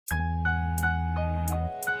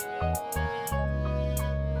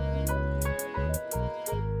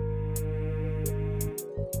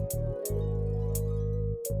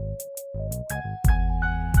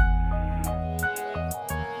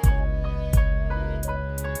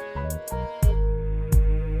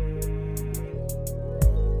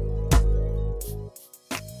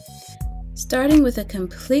Starting with a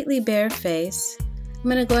completely bare face, I'm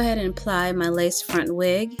going to go ahead and apply my lace front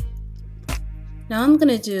wig. Now all I'm going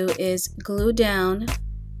to do is glue down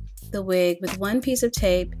the wig with one piece of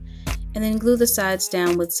tape and then glue the sides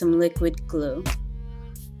down with some liquid glue.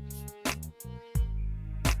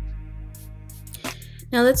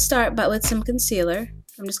 Now let's start with some concealer.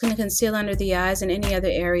 I'm just going to conceal under the eyes and any other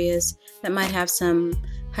areas that might have some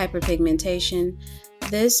hyperpigmentation.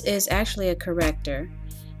 This is actually a corrector.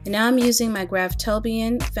 And now I'm using my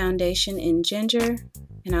Graftobian foundation in Ginger,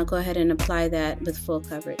 and I'll go ahead and apply that with full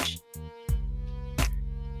coverage.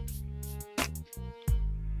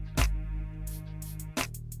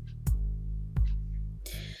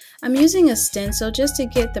 I'm using a stencil just to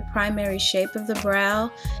get the primary shape of the brow.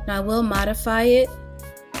 Now I will modify it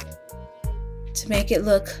to make it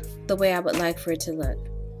look the way I would like for it to look.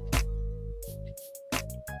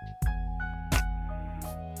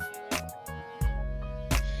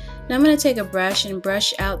 Now I'm going to take a brush and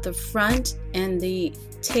brush out the front and the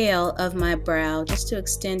tail of my brow just to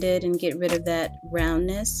extend it and get rid of that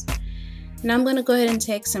roundness. Now I'm going to go ahead and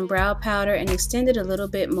take some brow powder and extend it a little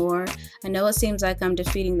bit more. I know it seems like I'm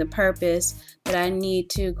defeating the purpose, but I need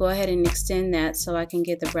to go ahead and extend that so I can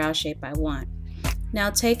get the brow shape I want. Now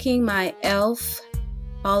taking my e.l.f.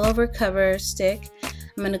 all over cover stick,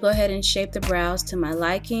 I'm going to go ahead and shape the brows to my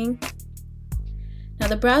liking. Now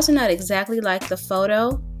the brows are not exactly like the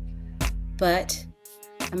photo, but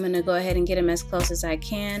I'm going to go ahead and get them as close as I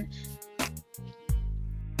can.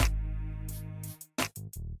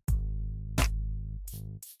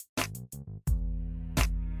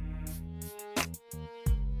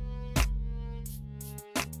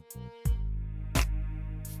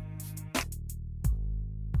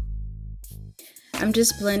 I'm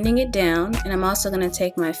just blending it down, and I'm also going to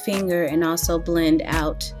take my finger and also blend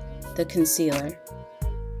out the concealer.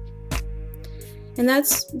 And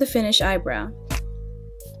that's the finished eyebrow.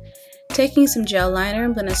 Taking some gel liner,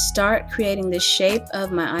 I'm going to start creating the shape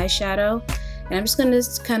of my eyeshadow, and I'm just going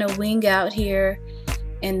to kind of wing out here,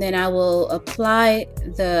 and then I will apply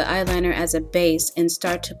the eyeliner as a base and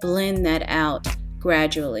start to blend that out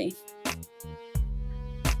gradually.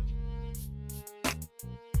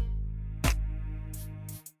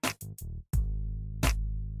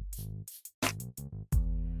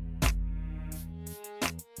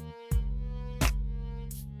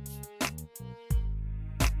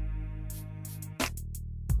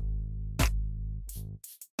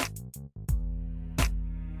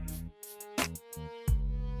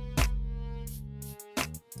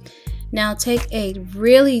 Now take a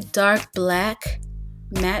really dark black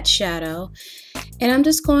matte shadow, and I'm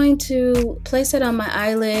just going to place it on my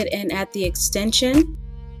eyelid and at the extension.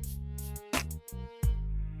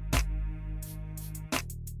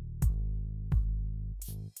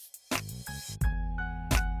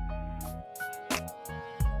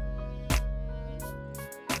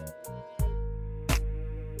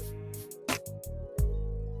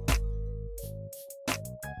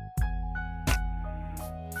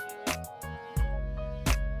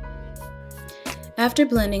 After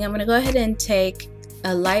blending, I'm going to go ahead and take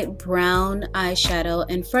a light brown eyeshadow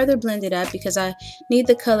and further blend it up because I need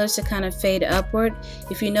the colors to kind of fade upward.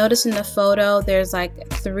 If you notice in the photo, there's like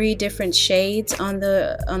 3 different shades on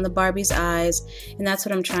the Barbie's eyes, and that's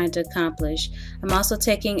what I'm trying to accomplish. I'm also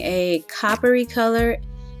taking a coppery color,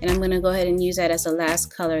 and I'm going to go ahead and use that as the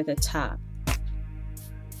last color at the top.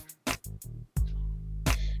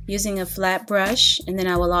 Using a flat brush, and then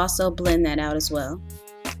I will also blend that out as well.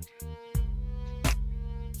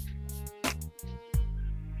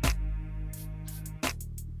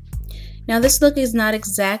 Now this look is not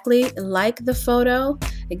exactly like the photo.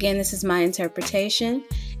 Again, this is my interpretation,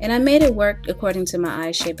 and I made it work according to my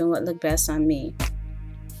eye shape and what looked best on me.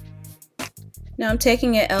 Now I'm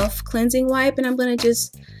taking an e.l.f. cleansing wipe, and I'm going to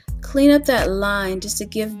just clean up that line just to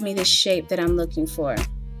give me the shape that I'm looking for.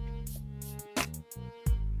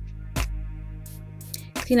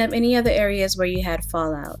 Clean up any other areas where you had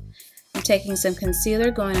fallout. I'm taking some concealer,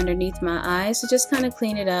 going underneath my eyes to just kind of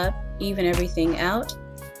clean it up, even everything out.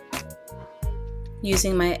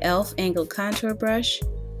 Using my e.l.f. angled contour brush.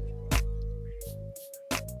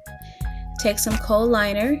 Take some kohl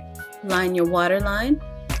liner, line your waterline.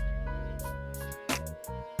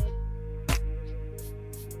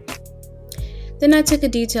 Then I took a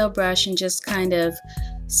detail brush and just kind of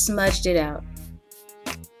smudged it out.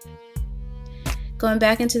 Going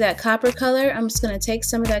back into that copper color, I'm just going to take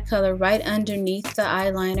some of that color right underneath the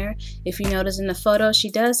eyeliner. If you notice in the photo,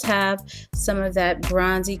 she does have some of that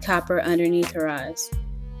bronzy copper underneath her eyes.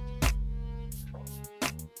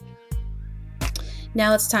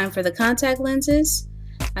 Now it's time for the contact lenses.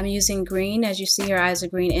 I'm using green. As you see, her eyes are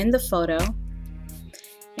green in the photo.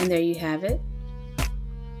 And there you have it.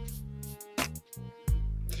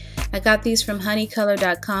 I got these from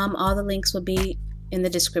honeycolor.com. All the links will be in the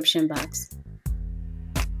description box.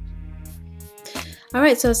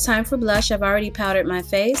 Alright, so it's time for blush. I've already powdered my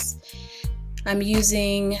face. I'm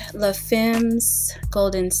using La Femme's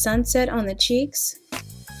Golden Sunset on the cheeks.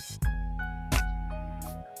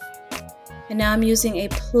 And now I'm using a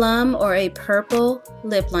plum or a purple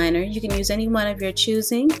lip liner. You can use any one of your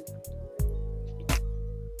choosing.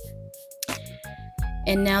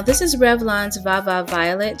 And now this is Revlon's Vava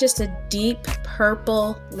Violet, just a deep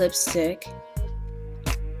purple lipstick.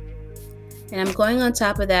 And I'm going on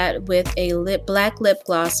top of that with a black lip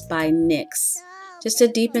gloss by NYX, just to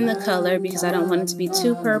deepen the color because I don't want it to be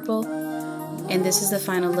too purple. And this is the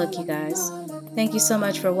final look, you guys. Thank you so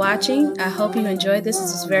much for watching. I hope you enjoyed this.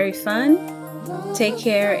 This was very fun. Take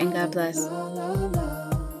care and God bless.